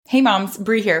Hey moms,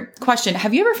 Bree here. Question,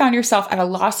 have you ever found yourself at a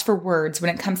loss for words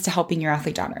when it comes to helping your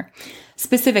athlete daughter?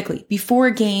 Specifically, before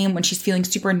a game when she's feeling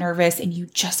super nervous and you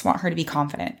just want her to be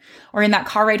confident, or in that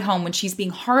car ride home when she's being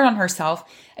hard on herself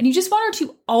and you just want her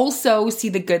to also see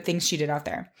the good things she did out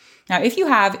there. Now, if you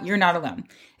have, you're not alone.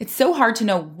 It's so hard to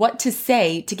know what to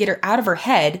say to get her out of her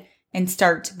head and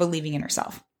start believing in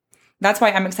herself. That's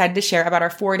why I'm excited to share about our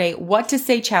 4-day What to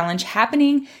Say challenge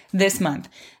happening this month.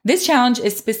 This challenge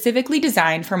is specifically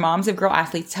designed for moms of girl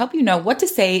athletes to help you know what to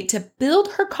say to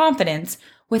build her confidence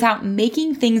without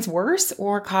making things worse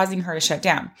or causing her to shut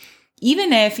down.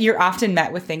 Even if you're often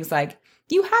met with things like,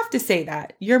 you have to say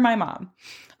that, you're my mom.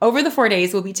 Over the 4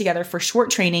 days, we'll be together for short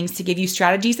trainings to give you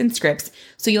strategies and scripts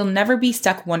so you'll never be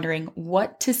stuck wondering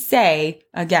what to say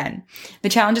again. The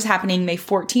challenge is happening May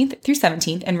 14th through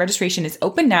 17th, and registration is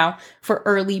open now for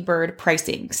early bird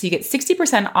pricing. So you get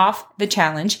 60% off the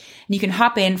challenge, and you can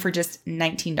hop in for just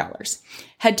 $19.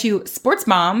 Head to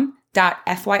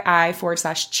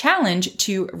sportsmom.fyi/challenge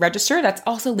to register. That's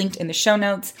also linked in the show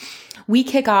notes. We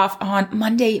kick off on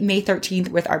Monday, May 13th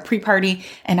with our pre-party,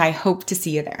 and I hope to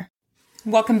see you there.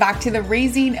 Welcome back to the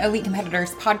Raising Elite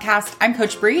Competitors podcast. I'm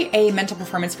Coach Bree, a mental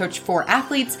performance coach for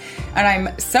athletes, and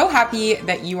I'm so happy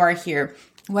that you are here.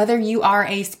 Whether you are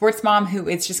a sports mom who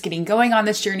is just getting going on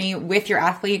this journey with your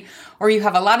athlete, or you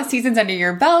have a lot of seasons under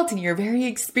your belt and you're very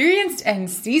experienced and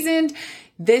seasoned,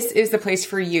 this is the place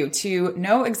for you to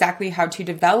know exactly how to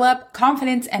develop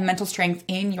confidence and mental strength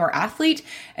in your athlete,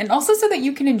 and also so that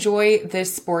you can enjoy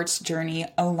this sports journey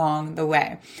along the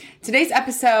way. Today's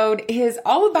episode is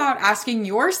all about asking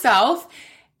yourself,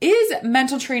 is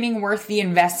mental training worth the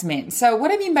investment? So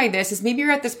what I mean by this is maybe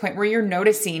you're at this point where you're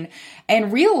noticing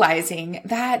and realizing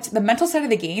that the mental side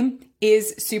of the game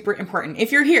is super important.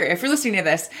 If you're here, if you're listening to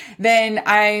this, then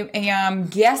I am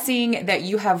guessing that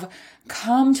you have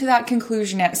come to that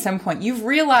conclusion at some point. You've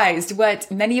realized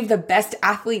what many of the best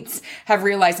athletes have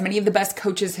realized, many of the best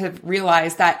coaches have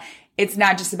realized, that it's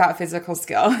not just about physical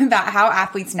skill, that how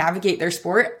athletes navigate their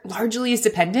sport largely is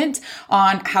dependent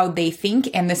on how they think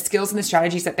and the skills and the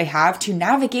strategies that they have to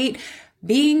navigate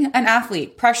being an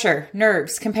athlete. Pressure,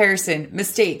 nerves, comparison,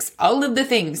 mistakes, all of the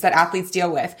things that athletes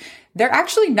deal with. They're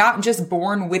actually not just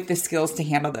born with the skills to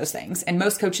handle those things. And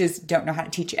most coaches don't know how to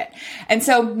teach it. And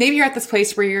so maybe you're at this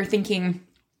place where you're thinking,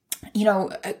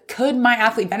 could my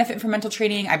athlete benefit from mental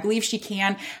training? I believe she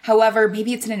can. However,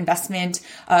 maybe it's an investment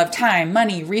of time,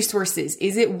 money, resources.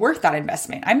 Is it worth that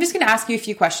investment? I'm just going to ask you a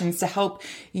few questions to help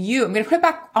you. I'm going to put it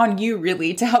back on you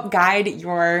really to help guide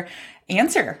your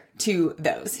answer to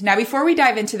those. Now, before we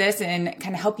dive into this and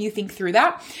kind of help you think through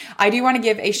that, I do want to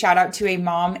give a shout out to a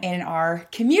mom in our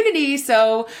community.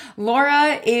 So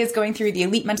Laura is going through the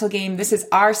Elite Mental Game. This is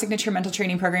our signature mental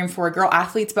training program for girl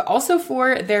athletes, but also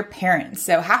for their parents.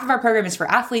 So half of our program is for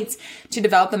athletes to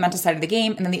develop the mental side of the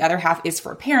game. And then the other half is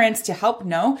for parents to help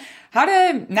know how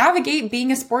to navigate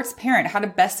being a sports parent, how to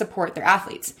best support their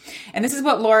athletes. And this is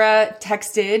what Laura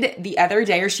texted the other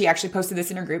day, or she actually posted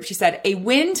this in her group. She said, "A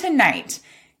win tonight,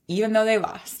 even though they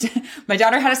lost. My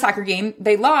daughter had a soccer game.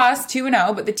 They lost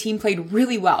 2-0, but the team played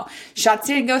really well. Shots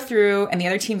didn't go through, and the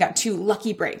other team got 2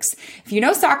 lucky breaks. If you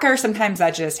know soccer, sometimes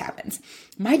that just happens.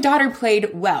 My daughter played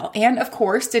well and, of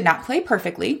course, did not play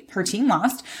perfectly. Her team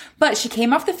lost, but she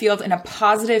came off the field in a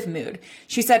positive mood.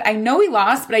 She said, 'I know we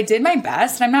lost, but I did my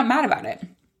best, and I'm not mad about it.'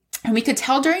 And we could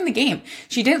tell during the game,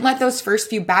 she didn't let those first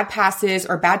few bad passes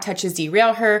or bad touches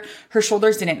derail her. Her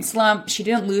shoulders didn't slump. She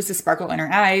didn't lose the sparkle in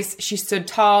her eyes. She stood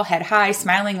tall, head high,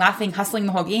 smiling, laughing, hustling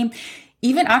the whole game,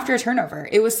 even after a turnover.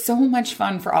 It was so much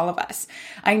fun for all of us.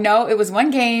 I know it was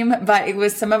one game, but it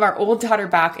was some of our old daughter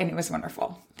back, and it was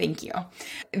wonderful. Thank you."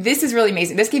 This is really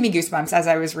amazing. This gave me goosebumps as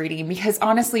I was reading, because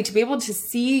honestly, to be able to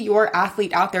see your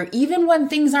athlete out there, even when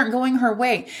things aren't going her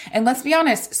way, and let's be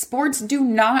honest, sports do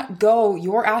not go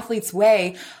your athlete's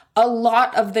way a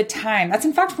lot of the time. That's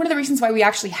in fact one of the reasons why we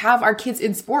actually have our kids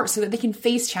in sports, so that they can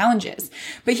face challenges.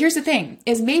 But here's the thing,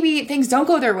 is maybe things don't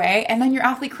go their way and then your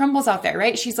athlete crumbles out there,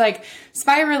 right? She's like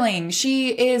spiraling. She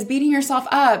is beating herself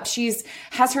up.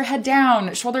 Has her head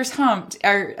down, shoulders slumped.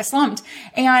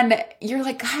 And you're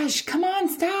like, gosh, come on,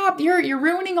 stop. You're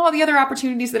ruining all the other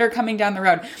opportunities that are coming down the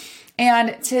road.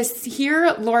 And to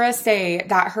hear Laura say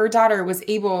that her daughter was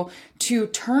able to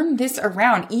turn this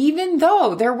around, even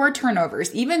though there were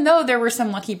turnovers, even though there were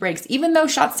some lucky breaks, even though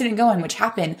shots didn't go in, which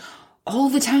happen all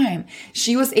the time.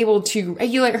 She was able to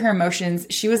regulate her emotions.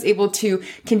 She was able to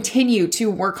continue to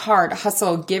work hard,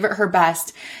 hustle, give it her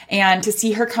best, and to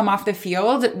see her come off the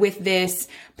field with this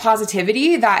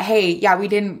positivity that, hey, yeah, we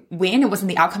didn't win. It wasn't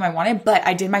the outcome I wanted, but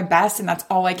I did my best and that's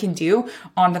all I can do.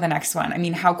 On to the next one. I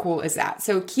mean, how cool is that?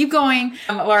 So keep going.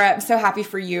 Laura, I'm so happy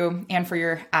for you and for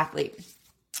your athlete.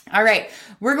 All right,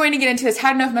 we're going to get into this.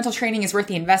 How to know if mental training is worth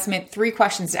the investment. 3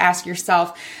 questions to ask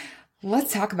yourself.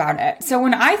 Let's talk about it. So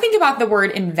when I think about the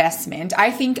word investment, I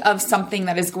think of something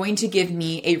that is going to give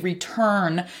me a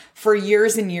return for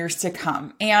years and years to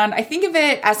come. And I think of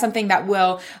it as something that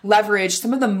will leverage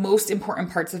some of the most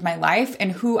important parts of my life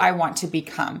and who I want to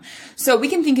become. So we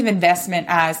can think of investment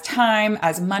as time,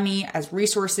 as money, as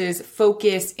resources,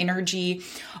 focus, energy,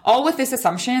 all with this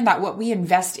assumption that what we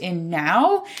invest in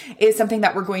now is something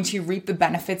that we're going to reap the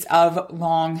benefits of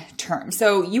long term.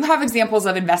 So you have examples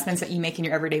of investments that you make in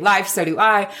your everyday life. So do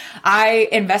I. I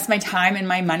invest my time and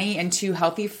my money into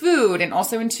healthy food and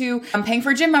also into paying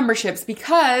for gym memberships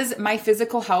because my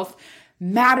physical health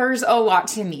matters a lot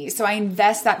to me. So I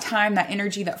invest that time, that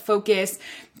energy, that focus,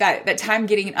 that time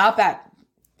getting up at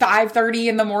 5:30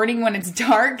 in the morning when it's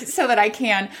dark so that I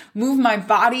can move my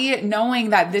body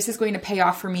knowing that this is going to pay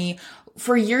off for me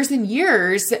for years and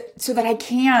years so that I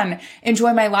can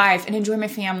enjoy my life and enjoy my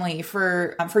family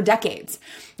for decades,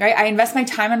 right? I invest my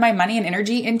time and my money and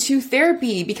energy into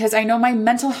therapy because I know my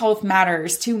mental health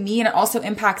matters to me and it also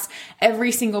impacts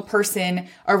every single person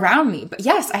around me. But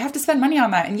yes, I have to spend money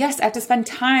on that. And yes, I have to spend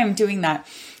time doing that.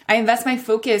 I invest my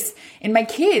focus in my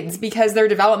kids because their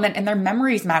development and their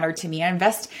memories matter to me. I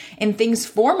invest in things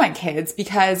for my kids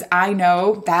because I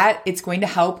know that it's going to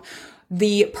help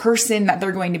the person that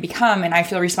they're going to become. And I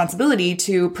feel responsibility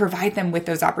to provide them with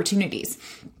those opportunities.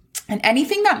 And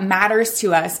anything that matters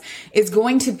to us is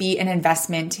going to be an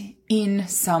investment in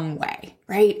some way,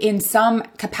 right? In some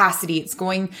capacity, it's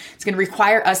going to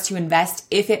require us to invest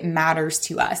if it matters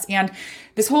to us. And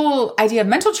this whole idea of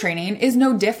mental training is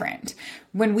no different.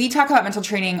 When we talk about mental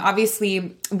training,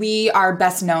 obviously we are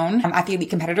best known at the Elite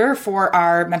Competitor for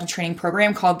our mental training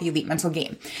program called the Elite Mental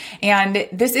Game. And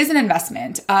this is an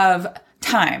investment of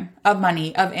time, of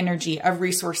money, of energy, of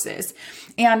resources.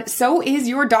 And so is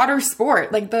your daughter's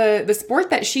sport. Like the sport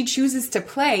that she chooses to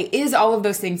play is all of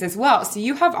those things as well. So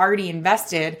you have already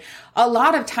invested a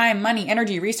lot of time, money,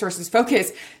 energy, resources,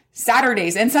 focus,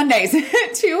 Saturdays and Sundays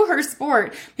to her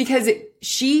sport because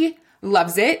she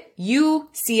loves it. You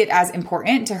see it as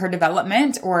important to her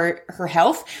development or her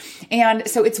health. And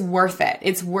so it's worth it.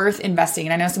 It's worth investing.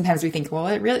 And I know sometimes we think, well,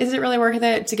 is it really worth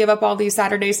it to give up all these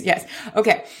Saturdays? Yes.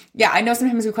 Okay. Yeah. I know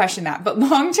sometimes we question that, but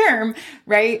long term,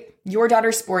 right? Your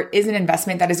daughter's sport is an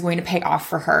investment that is going to pay off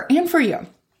for her and for you.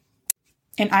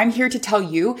 And I'm here to tell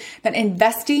you that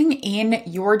investing in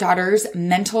your daughter's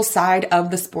mental side of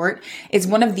the sport is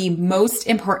one of the most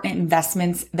important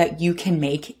investments that you can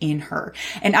make in her.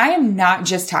 And I am not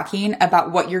just talking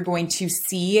about what you're going to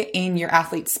see in your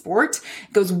athlete's sport.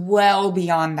 It goes well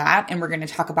beyond that. And we're going to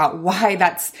talk about why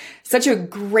that's such a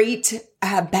great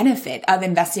benefit of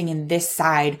investing in this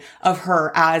side of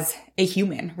her as a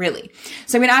human, really.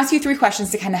 So I'm going to ask you 3 questions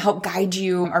to kind of help guide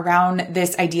you around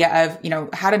this idea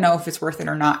of, how to know if it's worth it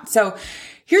or not. So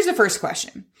here's the first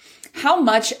question. How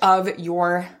much of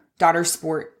your daughter's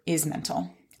sport is mental?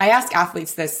 I ask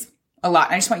athletes this a lot.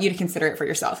 I just want you to consider it for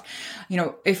yourself.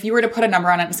 If you were to put a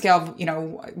number on it on a scale of,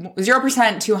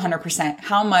 0% to 100%,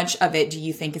 how much of it do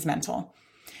you think is mental?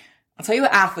 I'll tell you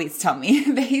what athletes tell me.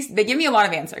 They give me a lot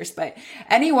of answers, but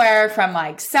anywhere from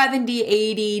like 70,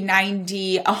 80,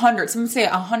 90, 100, some say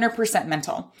 100%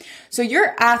 mental. So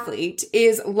your athlete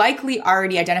is likely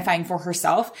already identifying for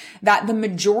herself that the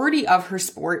majority of her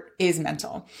sport is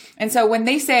mental. And so when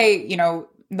they say,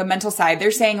 the mental side,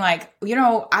 they're saying like,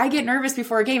 I get nervous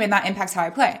before a game and that impacts how I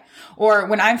play. Or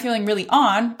when I'm feeling really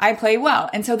on, I play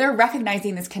well. And so they're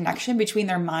recognizing this connection between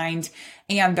their mind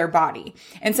and their body.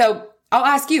 And so I'll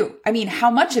ask you,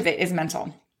 how much of it is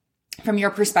mental from your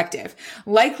perspective?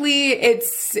 Likely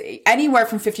it's anywhere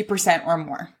from 50% or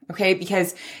more. Okay.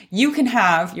 Because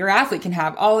your athlete can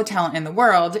have all the talent in the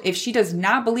world. If she does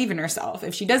not believe in herself,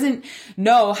 if she doesn't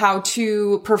know how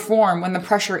to perform when the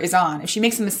pressure is on, if she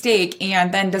makes a mistake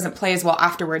and then doesn't play as well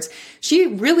afterwards, she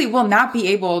really will not be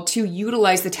able to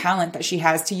utilize the talent that she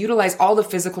has, to utilize all the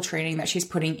physical training that she's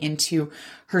putting into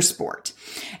her sport.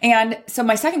 And so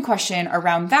my second question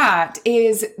around that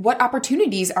is, what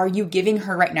opportunities are you giving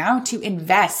her right now to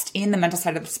invest in the mental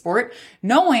side of the sport,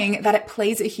 knowing that it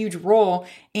plays a huge role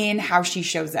in how she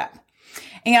shows up?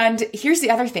 And here's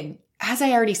the other thing. as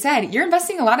I already said, you're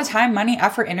investing a lot of time, money,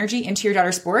 effort, energy into your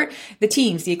daughter's sport, the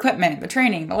teams, the equipment, the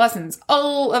training, the lessons,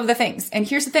 all of the things. And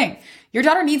here's the thing. Your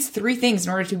daughter needs 3 things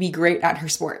in order to be great at her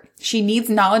sport. She needs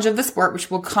knowledge of the sport,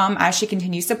 which will come as she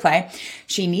continues to play.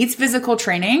 She needs physical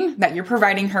training that you're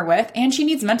providing her with, and she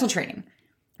needs mental training,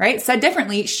 right? Said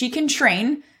differently, she can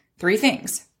train 3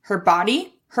 things: her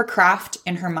body, her craft,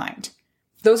 and her mind.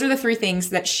 Those are the 3 things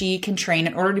that she can train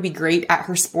in order to be great at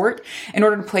her sport, in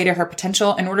order to play to her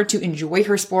potential, in order to enjoy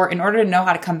her sport, in order to know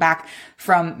how to come back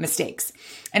from mistakes.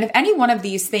 And if any one of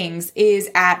these things is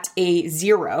at a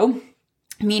 0,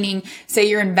 meaning, say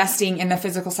you're investing in the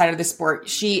physical side of the sport,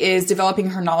 she is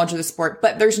developing her knowledge of the sport,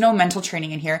 but there's no mental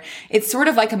training in here. It's sort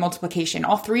of like a multiplication.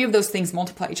 All 3 of those things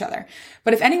multiply each other.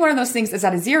 But if any one of those things is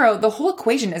at a 0, the whole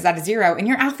equation is at a 0, and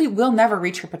your athlete will never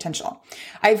reach her potential.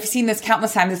 I've seen this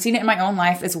countless times. I've seen it in my own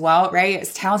life as well, right?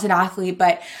 As a talented athlete,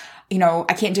 but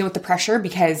I can't deal with the pressure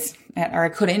or I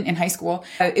couldn't in high school.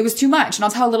 It was too much. And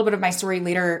I'll tell a little bit of my story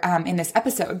later in this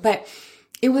episode, but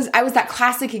I was that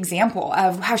classic example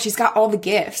of how she's got all the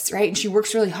gifts, right? And she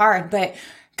works really hard, but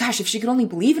gosh, if she could only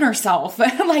believe in herself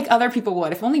like other people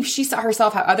would, if only she saw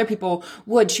herself how other people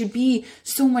would, she'd be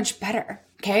so much better.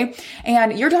 Okay.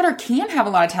 And your daughter can have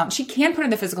a lot of talent. She can put in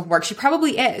the physical work. She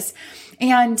probably is.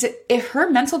 And if her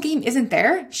mental game isn't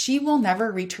there, she will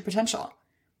never reach her potential.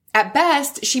 At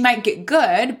best, she might get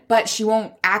good, but she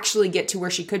won't actually get to where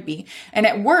she could be. And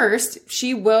at worst,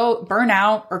 she will burn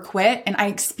out or quit. And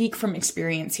I speak from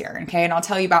experience here. Okay. And I'll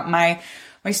tell you about my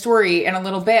story in a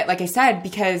little bit, like I said,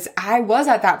 because I was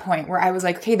at that point where I was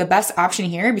like, okay, the best option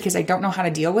here, because I don't know how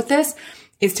to deal with this,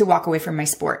 is to walk away from my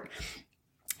sport.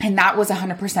 And that was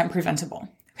 100% preventable.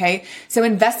 Okay. So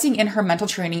investing in her mental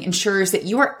training ensures that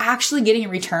you are actually getting a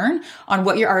return on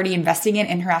what you're already investing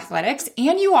in her athletics.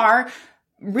 And you are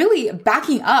really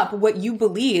backing up what you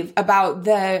believe about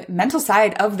the mental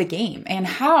side of the game and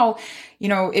how,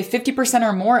 if 50%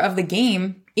 or more of the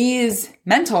game is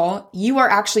mental, you are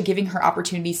actually giving her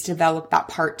opportunities to develop that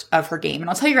part of her game. And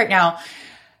I'll tell you right now,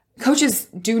 coaches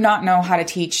do not know how to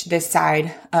teach this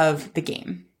side of the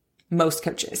game. Most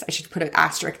coaches. I should put an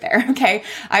asterisk there. Okay.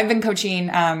 I've been coaching,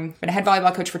 been a head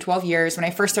volleyball coach for 12 years. When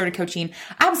I first started coaching,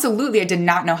 absolutely, I did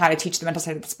not know how to teach the mental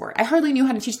side of the sport. I hardly knew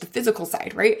how to teach the physical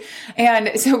side, right?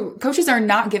 And so coaches are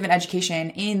not given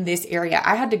education in this area.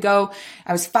 I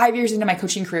was 5 years into my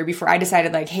coaching career before I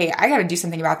decided hey, I got to do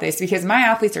something about this because my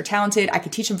athletes are talented. I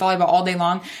could teach them volleyball all day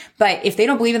long, but if they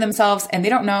don't believe in themselves and they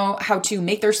don't know how to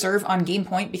make their serve on game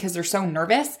point because they're so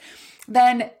nervous,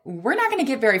 then we're not going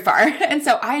to get very far. And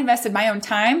so I invested my own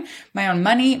time, my own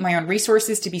money, my own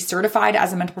resources to be certified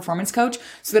as a mental performance coach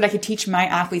so that I could teach my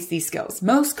athletes these skills.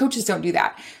 Most coaches don't do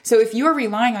that. So if you are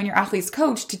relying on your athlete's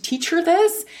coach to teach her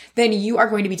this, then you are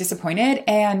going to be disappointed,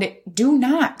 and do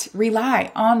not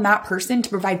rely on that person to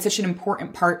provide such an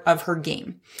important part of her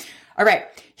game. All right.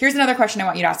 Here's another question I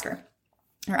want you to ask her.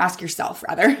 Or ask yourself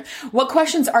rather. What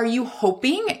questions are you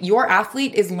hoping your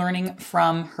athlete is learning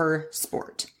from her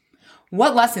sport?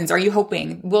 What lessons are you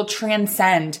hoping will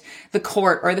transcend the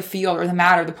court or the field or the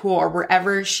mat or the pool or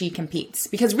wherever she competes?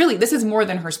 Because really, this is more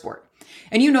than her sport.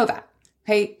 And you know that.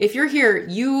 Okay. If you're here,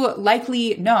 you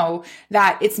likely know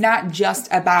that it's not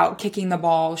just about kicking the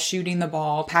ball, shooting the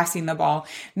ball, passing the ball.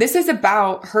 This is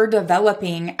about her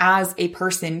developing as a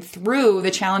person through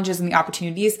the challenges and the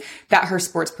opportunities that her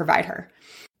sports provide her.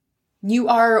 You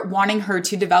are wanting her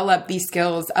to develop these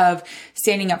skills of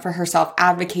standing up for herself,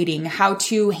 advocating, how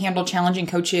to handle challenging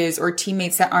coaches or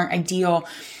teammates that aren't ideal,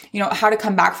 how to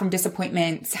come back from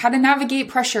disappointments, how to navigate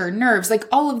pressure, nerves,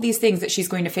 all of these things that she's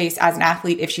going to face as an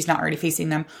athlete if she's not already facing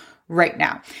them right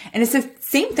now. And it's the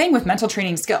same thing with mental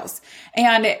training skills.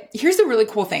 And here's the really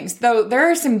cool things. Though there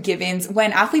are some givens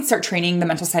when athletes start training the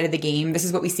mental side of the game. This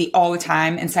is what we see all the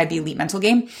time inside the elite mental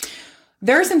game.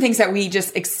 There are some things that we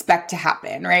just expect to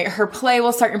happen, right? Her play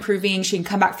will start improving. She can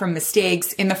come back from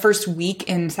mistakes. In the first week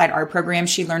inside our program,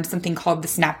 she learned something called the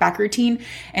snapback routine.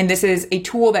 And this is a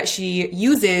tool that she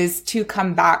uses to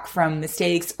come back from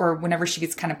mistakes or whenever she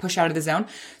gets kind of pushed out of the zone.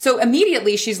 So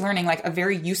immediately she's learning a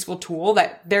very useful tool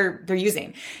that they're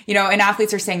using, and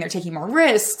athletes are saying they're taking more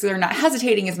risks. They're not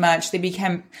hesitating as much. They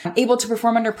become able to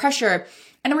perform under pressure.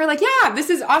 And we're like, yeah, this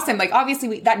is awesome.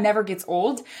 Obviously that never gets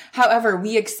old. However,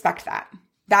 we expect that.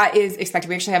 That is expected.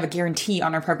 We actually have a guarantee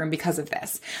on our program because of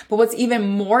this. But what's even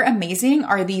more amazing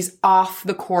are these off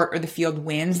the court or the field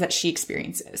wins that she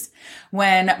experiences.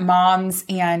 When moms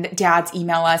and dads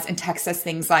email us and text us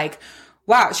things like,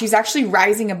 wow, she's actually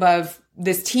rising above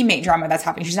this teammate drama that's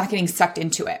happening. She's not getting sucked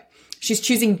into it. She's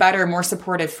choosing better, more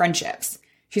supportive friendships.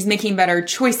 She's making better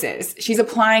choices. She's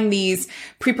applying these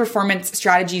pre-performance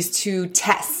strategies to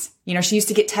tests. She used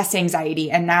to get test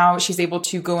anxiety, and now she's able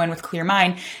to go in with clear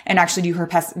mind and actually do her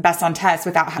best on tests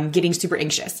without getting super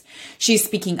anxious. She's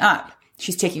speaking up.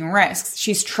 She's taking risks.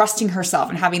 She's trusting herself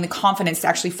and having the confidence to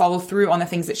actually follow through on the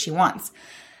things that she wants.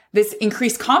 This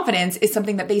increased confidence is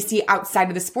something that they see outside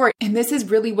of the sport. And this is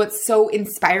really what's so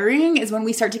inspiring, is when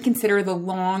we start to consider the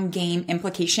long game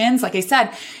implications. Like I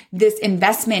said, this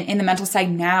investment in the mental side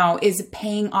now is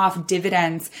paying off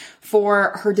dividends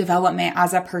for her development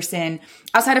as a person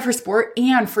outside of her sport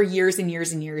and for years and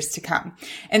years and years to come.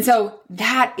 And so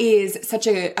that is such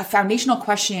a foundational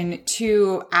question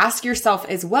to ask yourself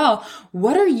as well.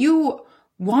 What are you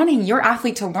wanting your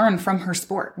athlete to learn from her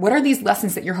sport? What are these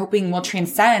lessons that you're hoping will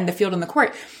transcend the field and the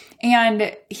court?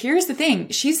 And here's the thing.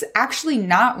 She's actually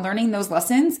not learning those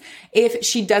lessons if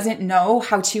she doesn't know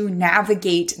how to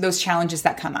navigate those challenges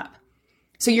that come up.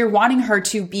 So you're wanting her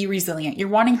to be resilient. You're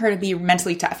wanting her to be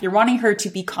mentally tough. You're wanting her to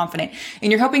be confident.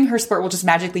 And you're hoping her sport will just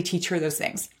magically teach her those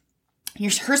things.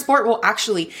 Her sport will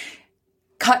actually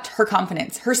cut her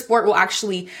confidence. Her sport will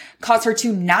actually cause her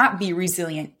to not be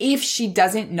resilient if she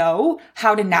doesn't know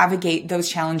how to navigate those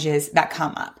challenges that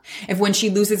come up. If when she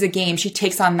loses a game, she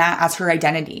takes on that as her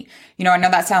identity. I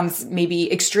know that sounds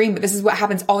maybe extreme, but this is what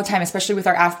happens all the time, especially with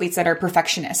our athletes that are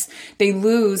perfectionists. They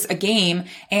lose a game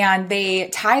and they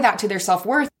tie that to their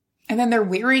self-worth. And then they're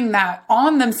wearing that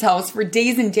on themselves for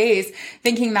days and days,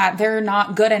 thinking that they're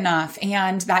not good enough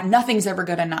and that nothing's ever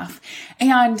good enough.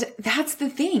 And that's the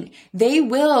thing. They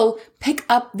will pick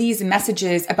up these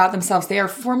messages about themselves. They are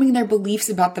forming their beliefs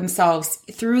about themselves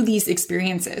through these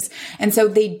experiences. And so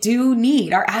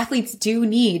our athletes do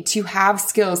need to have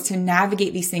skills to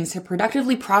navigate these things, to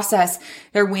productively process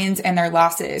their wins and their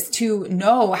losses, to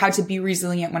know how to be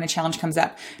resilient when a challenge comes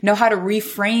up, know how to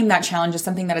reframe that challenge as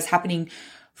something that is happening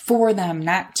for them,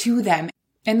 not to them.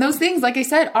 And those things, like I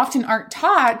said, often aren't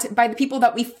taught by the people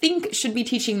that we think should be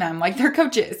teaching them, like their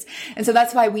coaches. And so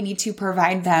that's why we need to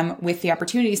provide them with the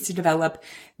opportunities to develop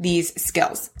these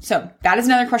skills. So that is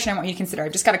another question I want you to consider.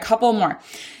 I've just got a couple more.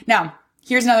 Now,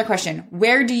 here's another question.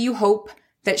 Where do you hope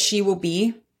that she will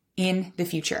be in the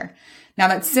future? Now,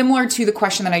 that's similar to the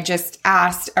question that I just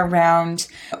asked around,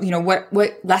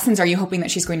 what lessons are you hoping that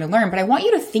she's going to learn? But I want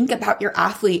you to think about your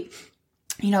athlete,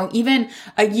 even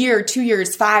a year, 2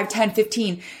 years, 5, 10,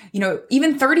 15,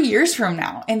 even 30 years from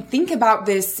now, and think about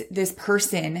this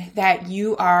person that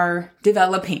you are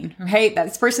developing, right?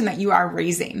 That's person that you are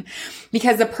raising,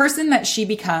 because the person that she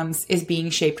becomes is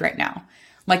being shaped right now,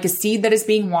 like a seed that is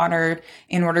being watered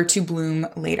in order to bloom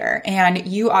later. And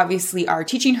you obviously are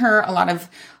teaching her a lot of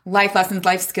life lessons,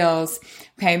 life skills.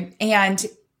 Okay. And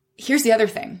here's the other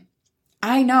thing.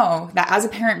 I know that as a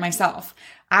parent myself,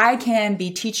 I can be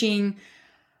teaching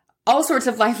all sorts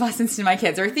of life lessons to my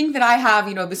kids, or think that I have,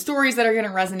 the stories that are going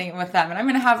to resonate with them. And I'm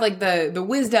going to have like the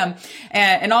wisdom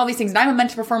and all these things. And I'm a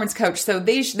mental performance coach. So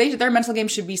their mental game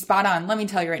should be spot on. Let me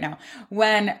tell you right now,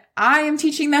 when I am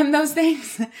teaching them those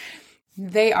things,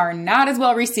 they are not as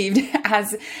well received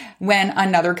as when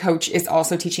another coach is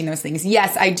also teaching those things.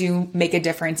 Yes, I do make a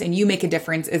difference, and you make a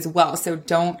difference as well. So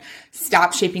don't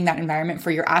stop shaping that environment for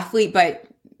your athlete. But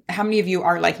how many of you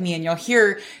are like me, and you'll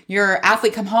hear your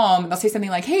athlete come home and they'll say something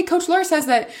like, hey, Coach Laura says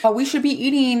that we should be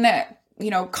eating,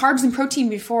 carbs and protein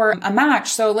before a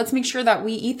match. So let's make sure that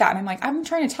we eat that. And I'm like, I've been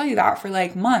trying to tell you that for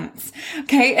like months.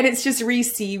 Okay. And it's just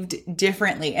received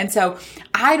differently. And so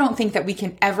I don't think that we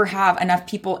can ever have enough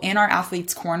people in our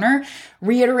athletes' corner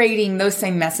reiterating those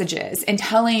same messages and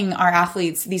telling our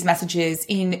athletes these messages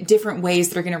in different ways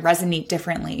that are going to resonate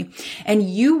differently. And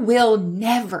you will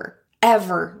never,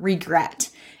 ever regret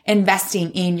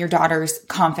investing in your daughter's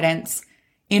confidence,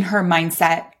 in her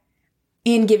mindset,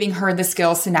 in giving her the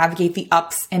skills to navigate the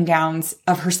ups and downs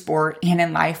of her sport and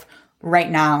in life right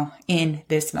now in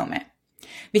this moment.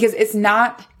 Because it's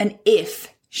not an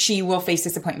if she will face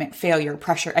disappointment, failure,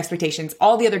 pressure, expectations,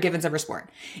 all the other givens of her sport.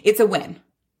 It's a win.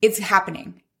 It's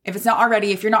happening. If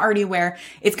you're not already aware,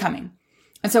 it's coming.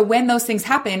 And so when those things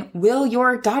happen, will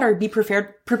your daughter be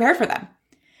prepared for them?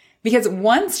 Because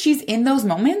once she's in those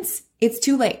moments, it's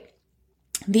too late.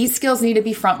 These skills need to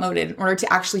be front loaded in order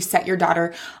to actually set your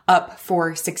daughter up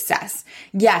for success.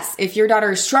 Yes, if your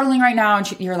daughter is struggling right now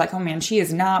and you're like, oh man, she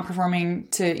is not performing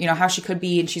to, how she could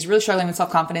be, and she's really struggling with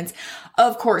self-confidence.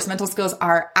 Of course, mental skills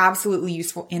are absolutely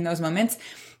useful in those moments.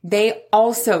 They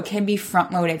also can be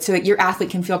front loaded so that your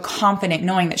athlete can feel confident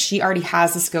knowing that she already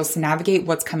has the skills to navigate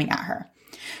what's coming at her.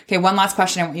 Okay. One last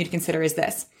question I want you to consider is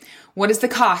this. What is the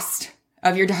cost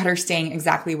of your daughter staying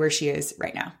exactly where she is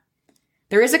right now?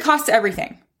 There is a cost to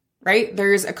everything. right?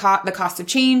 There's the cost of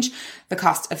change, the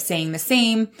cost of staying the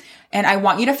same. And I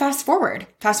want you to fast forward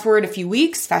a few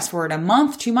weeks, fast forward a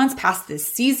month, 2 months past this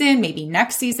season, maybe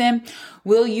next season.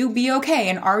 Will you be okay?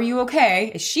 And are you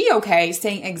okay? Is she okay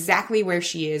staying exactly where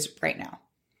she is right now?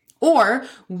 Or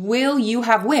will you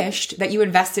have wished that you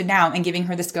invested now in giving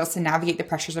her the skills to navigate the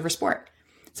pressures of her sport?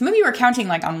 Some of you are counting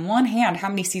like on one hand how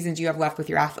many seasons you have left with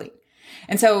your athlete.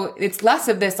 And so it's less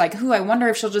of this like, I wonder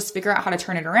if she'll just figure out how to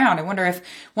turn it around. I wonder if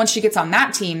once she gets on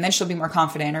that team, then she'll be more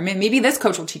confident, or maybe this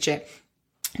coach will teach it.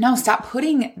 No, stop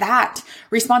putting that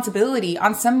responsibility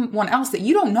on someone else that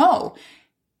you don't know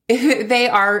if they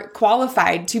are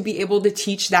qualified to be able to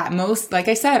teach that. Most, like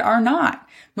I said, are not.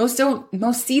 Most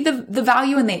see the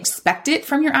value and they expect it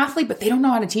from your athlete, but they don't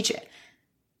know how to teach it,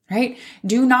 right?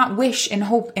 Do not wish and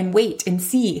hope and wait and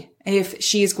see if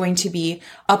she is going to be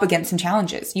up against some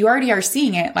challenges. You already are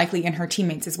seeing it likely in her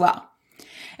teammates as well.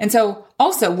 And so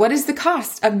also, what is the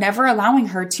cost of never allowing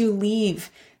her to leave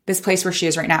this place where she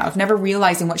is right now, of never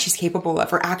realizing what she's capable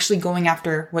of or actually going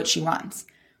after what she wants?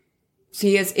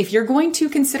 See, if you're going to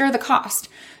consider the cost,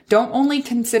 don't only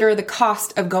consider the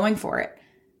cost of going for it,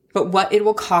 but what it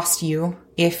will cost you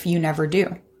if you never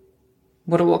do.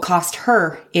 What it will cost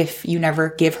her if you never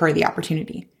give her the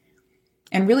opportunity.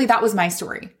 And really, that was my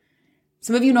story.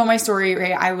 Some of you know my story,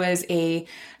 right? I was a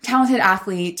talented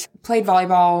athlete, played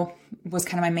volleyball, was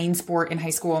kind of my main sport in high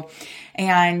school.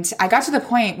 And I got to the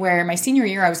point where my senior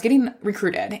year, I was getting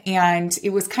recruited, and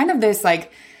it was kind of this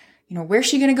like, where's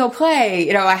she going to go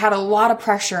play? I had a lot of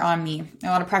pressure on me, a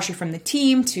lot of pressure from the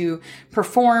team to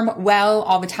perform well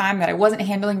all the time that I wasn't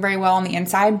handling very well on the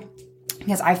inside,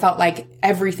 because I felt like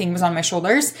everything was on my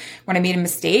shoulders. When I made a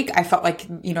mistake, I felt like,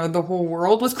 the whole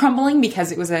world was crumbling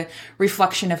because it was a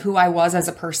reflection of who I was as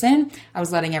a person. I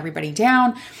was letting everybody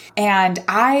down. And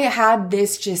I had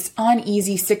this just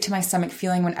uneasy, sick to my stomach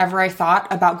feeling whenever I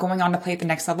thought about going on to play at the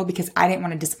next level, because I didn't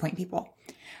want to disappoint people.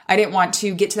 I didn't want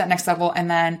to get to that next level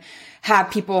and then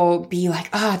have people be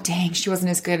like, dang, she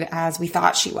wasn't as good as we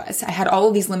thought she was. I had all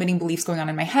of these limiting beliefs going on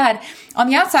in my head. On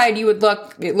the outside,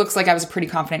 it looks like I was a pretty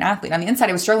confident athlete. On the inside,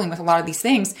 I was struggling with a lot of these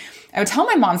things. I would tell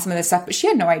my mom some of this stuff, but she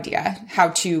had no idea how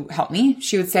to help me.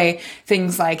 She would say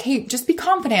things like, hey, just be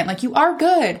confident. Like, you are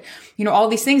good. All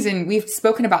these things. And we've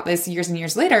spoken about this years and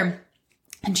years later.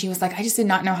 And she was like, I just did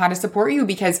not know how to support you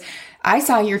because I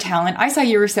saw your talent. I saw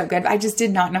you were so good. I just did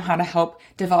not know how to help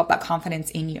develop that confidence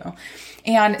in you.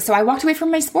 And so I walked away from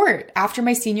my sport after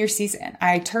my senior season.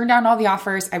 I turned down all the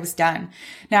offers. I was done.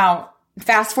 Now,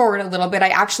 fast forward a little bit, I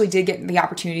actually did get the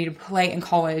opportunity to play in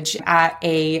college at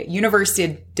a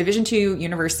university, Division II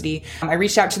university. I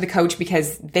reached out to the coach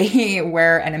because they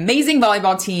were an amazing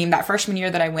volleyball team. That freshman year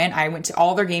that I went to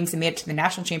all their games and made it to the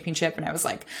national championship. And I was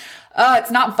like,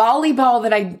 it's not volleyball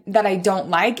that I don't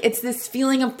like. It's this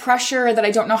feeling of pressure that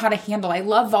I don't know how to handle. I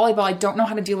love volleyball. I don't know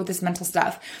how to deal with this mental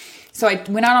stuff. So I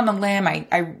went out on a limb.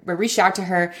 I reached out to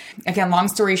her. Again, long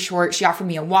story short, she offered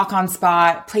me a walk-on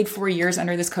spot, played 4 years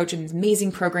under this coach in this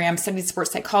amazing program, studied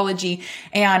sports psychology,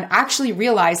 and actually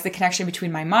realized the connection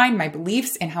between my mind, my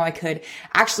beliefs, and how I could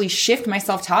actually shift my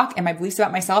self-talk and my beliefs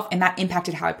about myself. And that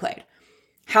impacted how I played,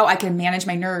 how I could manage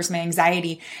my nerves, my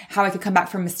anxiety, how I could come back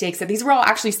from mistakes, that these were all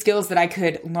actually skills that I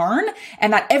could learn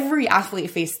and that every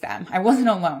athlete faced them. I wasn't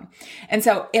alone. And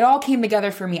so it all came together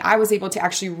for me. I was able to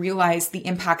actually realize the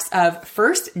impacts of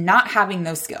first not having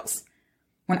those skills.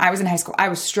 When I was in high school, I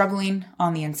was struggling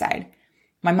on the inside.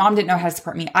 My mom didn't know how to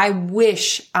support me. I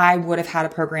wish I would have had a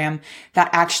program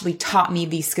that actually taught me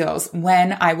these skills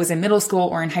when I was in middle school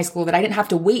or in high school, that I didn't have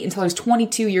to wait until I was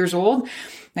 22 years old.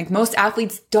 Like most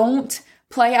athletes don't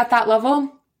play at that level.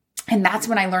 And that's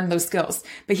when I learned those skills.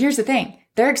 But here's the thing.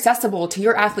 They're accessible to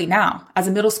your athlete now as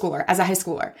a middle schooler, as a high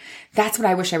schooler. That's what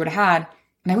I wish I would have had.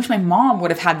 And I wish my mom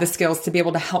would have had the skills to be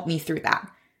able to help me through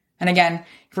that. And again,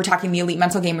 if we're talking the Elite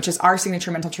Mental Game, which is our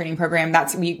signature mental training program,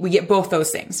 we get both those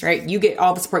things, right? You get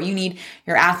all the support you need.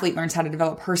 Your athlete learns how to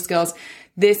develop her skills.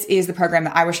 This is the program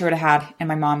that I wish I would have had. And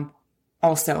my mom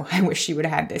also, I wish she would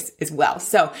have had this as well.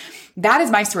 So that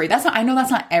is my story. I know that's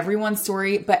not everyone's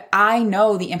story, but I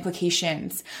know the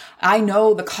implications. I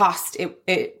know the cost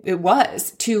it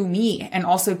was to me and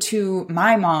also to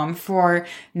my mom for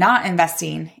not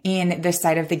investing in this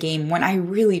side of the game when I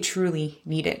really, truly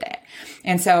needed it.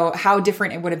 And so how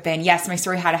different it would have been. Yes, my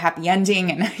story had a happy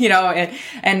ending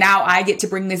and now I get to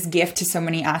bring this gift to so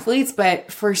many athletes,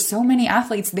 but for so many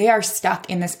athletes, they are stuck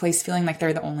in this place feeling like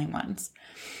they're the only ones.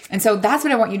 And so that's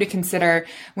what I want you to consider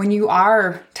when you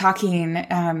are talking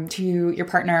to your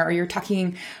partner, or you're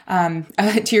talking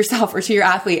to yourself or to your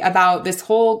athlete about this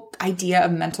whole idea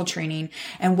of mental training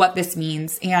and what this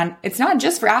means. And it's not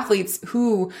just for athletes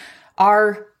who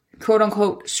are quote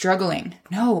unquote struggling.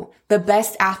 No, the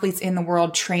best athletes in the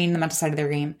world train the mental side of their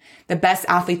game. The best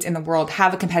athletes in the world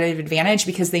have a competitive advantage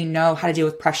because they know how to deal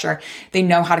with pressure. They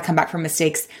know how to come back from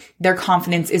mistakes. Their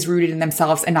confidence is rooted in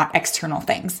themselves and not external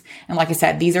things. And like I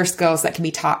said, these are skills that can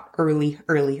be taught early.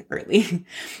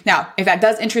 Now, if that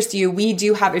does interest you, we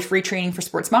do have a free training for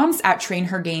sports moms at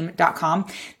trainhergame.com.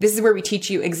 This is where we teach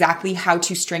you exactly how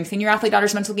to strengthen your athlete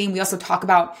daughter's mental game. We also talk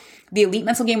about the elite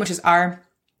mental game, which is our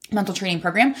mental training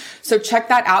program. So check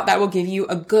that out. That will give you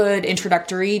a good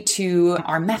introductory to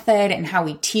our method and how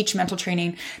we teach mental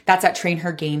training. That's at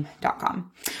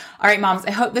trainhergame.com. All right, moms,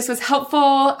 I hope this was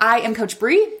helpful. I am Coach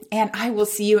Bree, and I will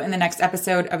see you in the next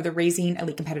episode of the Raising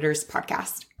Elite Competitors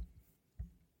podcast.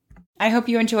 I hope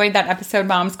you enjoyed that episode,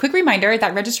 moms. Quick reminder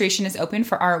that registration is open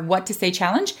for our What to Say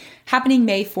challenge happening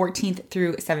May 14th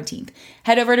through 17th.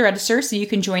 Head over to register so you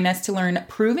can join us to learn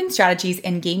proven strategies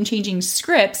and game-changing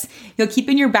scripts you'll keep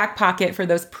in your back pocket for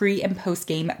those pre- and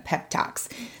post-game pep talks.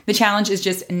 The challenge is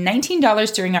just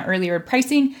 $19 during our early bird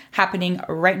pricing happening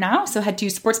right now. So head to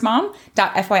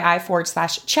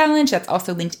sportsmom.fyi/challenge. That's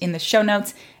also linked in the show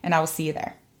notes, and I will see you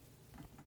there.